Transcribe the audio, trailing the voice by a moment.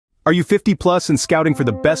Are you 50 plus and scouting for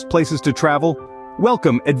the best places to travel?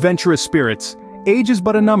 Welcome, adventurous spirits. Age is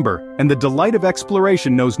but a number, and the delight of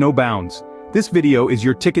exploration knows no bounds. This video is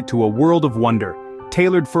your ticket to a world of wonder,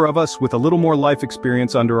 tailored for us with a little more life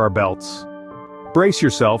experience under our belts. Brace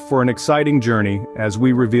yourself for an exciting journey as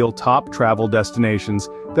we reveal top travel destinations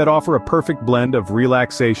that offer a perfect blend of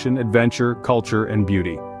relaxation, adventure, culture, and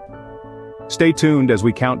beauty. Stay tuned as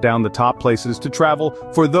we count down the top places to travel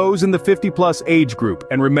for those in the 50-plus age group.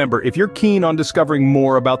 And remember, if you're keen on discovering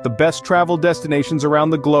more about the best travel destinations around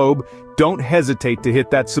the globe, don't hesitate to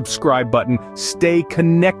hit that subscribe button. Stay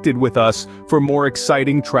connected with us for more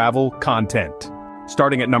exciting travel content.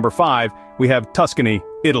 Starting at number 5, we have Tuscany,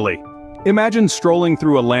 Italy. Imagine strolling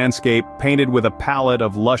through a landscape painted with a palette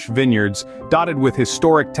of lush vineyards, dotted with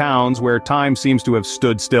historic towns where time seems to have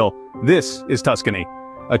stood still. This is Tuscany,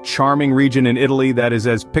 a charming region in Italy that is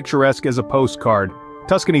as picturesque as a postcard.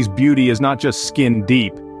 Tuscany's beauty is not just skin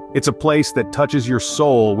deep, it's a place that touches your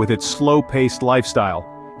soul with its slow-paced lifestyle.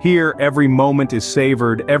 Here, every moment is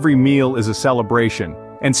savored, every meal is a celebration.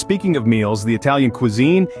 And speaking of meals, the Italian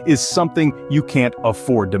cuisine is something you can't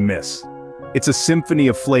afford to miss. It's a symphony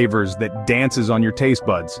of flavors that dances on your taste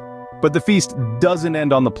buds. But the feast doesn't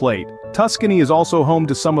end on the plate. Tuscany is also home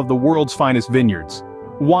to some of the world's finest vineyards.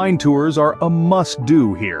 Wine tours are a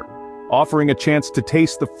must-do here, offering a chance to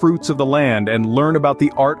taste the fruits of the land and learn about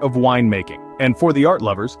the art of winemaking. And for the art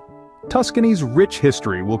lovers, Tuscany's rich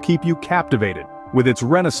history will keep you captivated. With its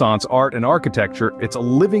Renaissance art and architecture, it's a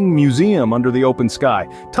living museum under the open sky.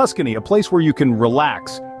 Tuscany, a place where you can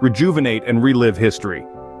relax, rejuvenate, and relive history.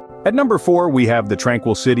 At number 4, we have the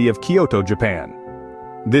tranquil city of Kyoto, Japan.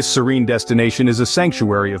 This serene destination is a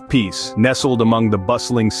sanctuary of peace, nestled among the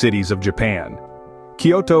bustling cities of Japan.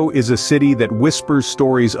 Kyoto is a city that whispers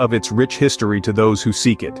stories of its rich history to those who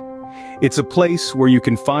seek it. It's a place where you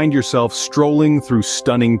can find yourself strolling through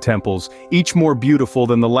stunning temples, each more beautiful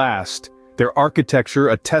than the last, their architecture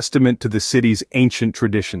a testament to the city's ancient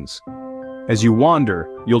traditions. As you wander,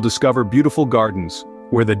 you'll discover beautiful gardens,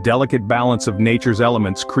 where the delicate balance of nature's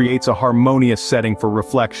elements creates a harmonious setting for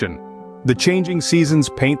reflection. The changing seasons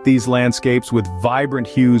paint these landscapes with vibrant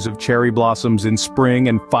hues of cherry blossoms in spring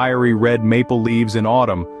and fiery red maple leaves in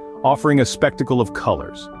autumn, offering a spectacle of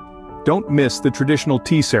colors. Don't miss the traditional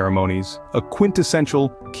tea ceremonies, a quintessential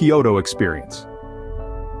Kyoto experience.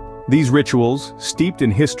 These rituals, steeped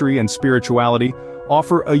in history and spirituality,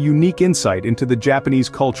 offer a unique insight into the Japanese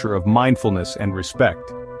culture of mindfulness and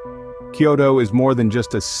respect. Kyoto is more than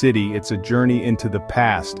just a city, it's a journey into the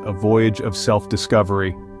past, a voyage of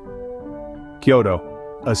self-discovery.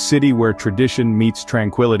 Kyoto, a city where tradition meets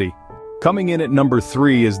tranquility. Coming in at number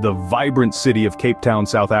 3 is the vibrant city of Cape Town,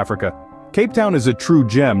 South Africa. Cape Town is a true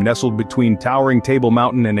gem nestled between towering Table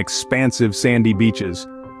Mountain and expansive sandy beaches.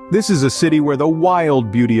 This is a city where the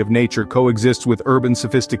wild beauty of nature coexists with urban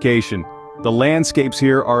sophistication. The landscapes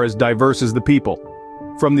here are as diverse as the people.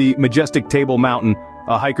 From the majestic Table Mountain,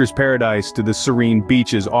 a hiker's paradise, to the serene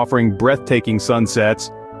beaches offering breathtaking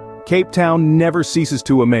sunsets, Cape Town never ceases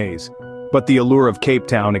to amaze. But the allure of Cape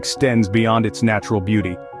Town extends beyond its natural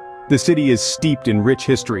beauty. The city is steeped in rich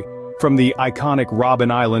history, from the iconic Robben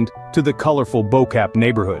Island to the colorful Bo-Kaap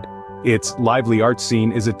neighborhood. Its lively art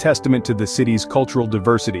scene is a testament to the city's cultural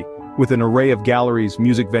diversity, with an array of galleries,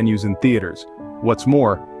 music venues, and theaters. What's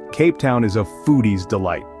more, Cape Town is a foodie's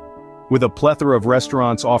delight. With a plethora of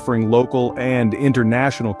restaurants offering local and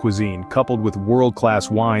international cuisine coupled with world-class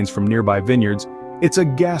wines from nearby vineyards, it's a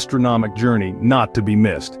gastronomic journey not to be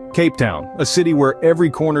missed. Cape Town, a city where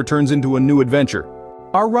every corner turns into a new adventure.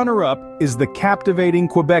 Our runner-up is the captivating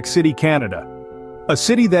Quebec City, Canada. A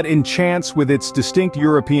city that enchants with its distinct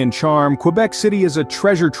European charm, Quebec City is a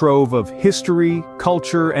treasure trove of history,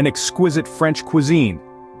 culture, and exquisite French cuisine.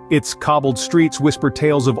 Its cobbled streets whisper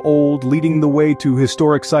tales of old, leading the way to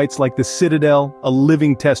historic sites like the Citadel, a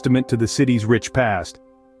living testament to the city's rich past.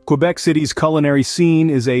 Quebec City's culinary scene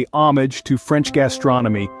is a homage to French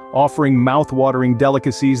gastronomy, offering mouth-watering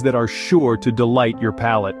delicacies that are sure to delight your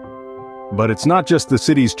palate. But it's not just the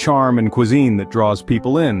city's charm and cuisine that draws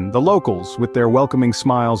people in. The locals, with their welcoming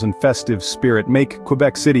smiles and festive spirit, make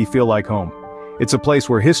Quebec City feel like home. It's a place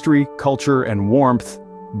where history, culture, and warmth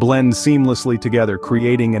blend seamlessly together,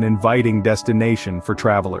 creating an inviting destination for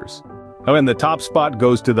travelers. Oh, and the top spot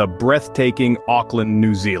goes to the breathtaking Auckland,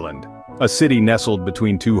 New Zealand. A city nestled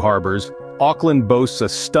between two harbors, Auckland boasts a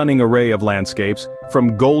stunning array of landscapes,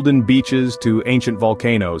 from golden beaches to ancient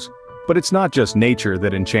volcanoes. But it's not just nature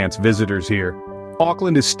that enchants visitors here.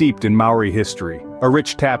 Auckland is steeped in Maori history, a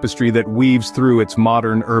rich tapestry that weaves through its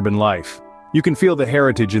modern urban life. You can feel the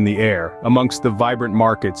heritage in the air, amongst the vibrant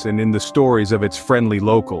markets and in the stories of its friendly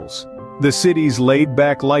locals. The city's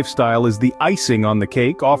laid-back lifestyle is the icing on the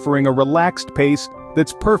cake, offering a relaxed pace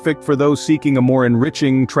that's perfect for those seeking a more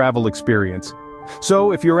enriching travel experience.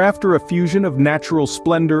 So, if you're after a fusion of natural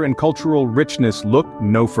splendor and cultural richness, look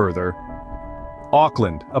no further.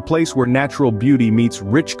 Auckland, a place where natural beauty meets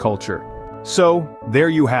rich culture. So, there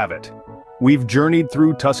you have it. We've journeyed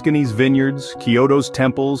through Tuscany's vineyards, Kyoto's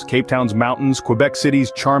temples, Cape Town's mountains, Quebec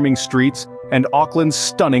City's charming streets, and Auckland's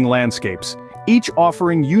stunning landscapes, each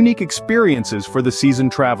offering unique experiences for the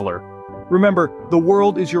seasoned traveler. Remember, the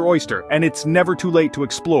world is your oyster, and it's never too late to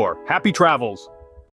explore. Happy travels!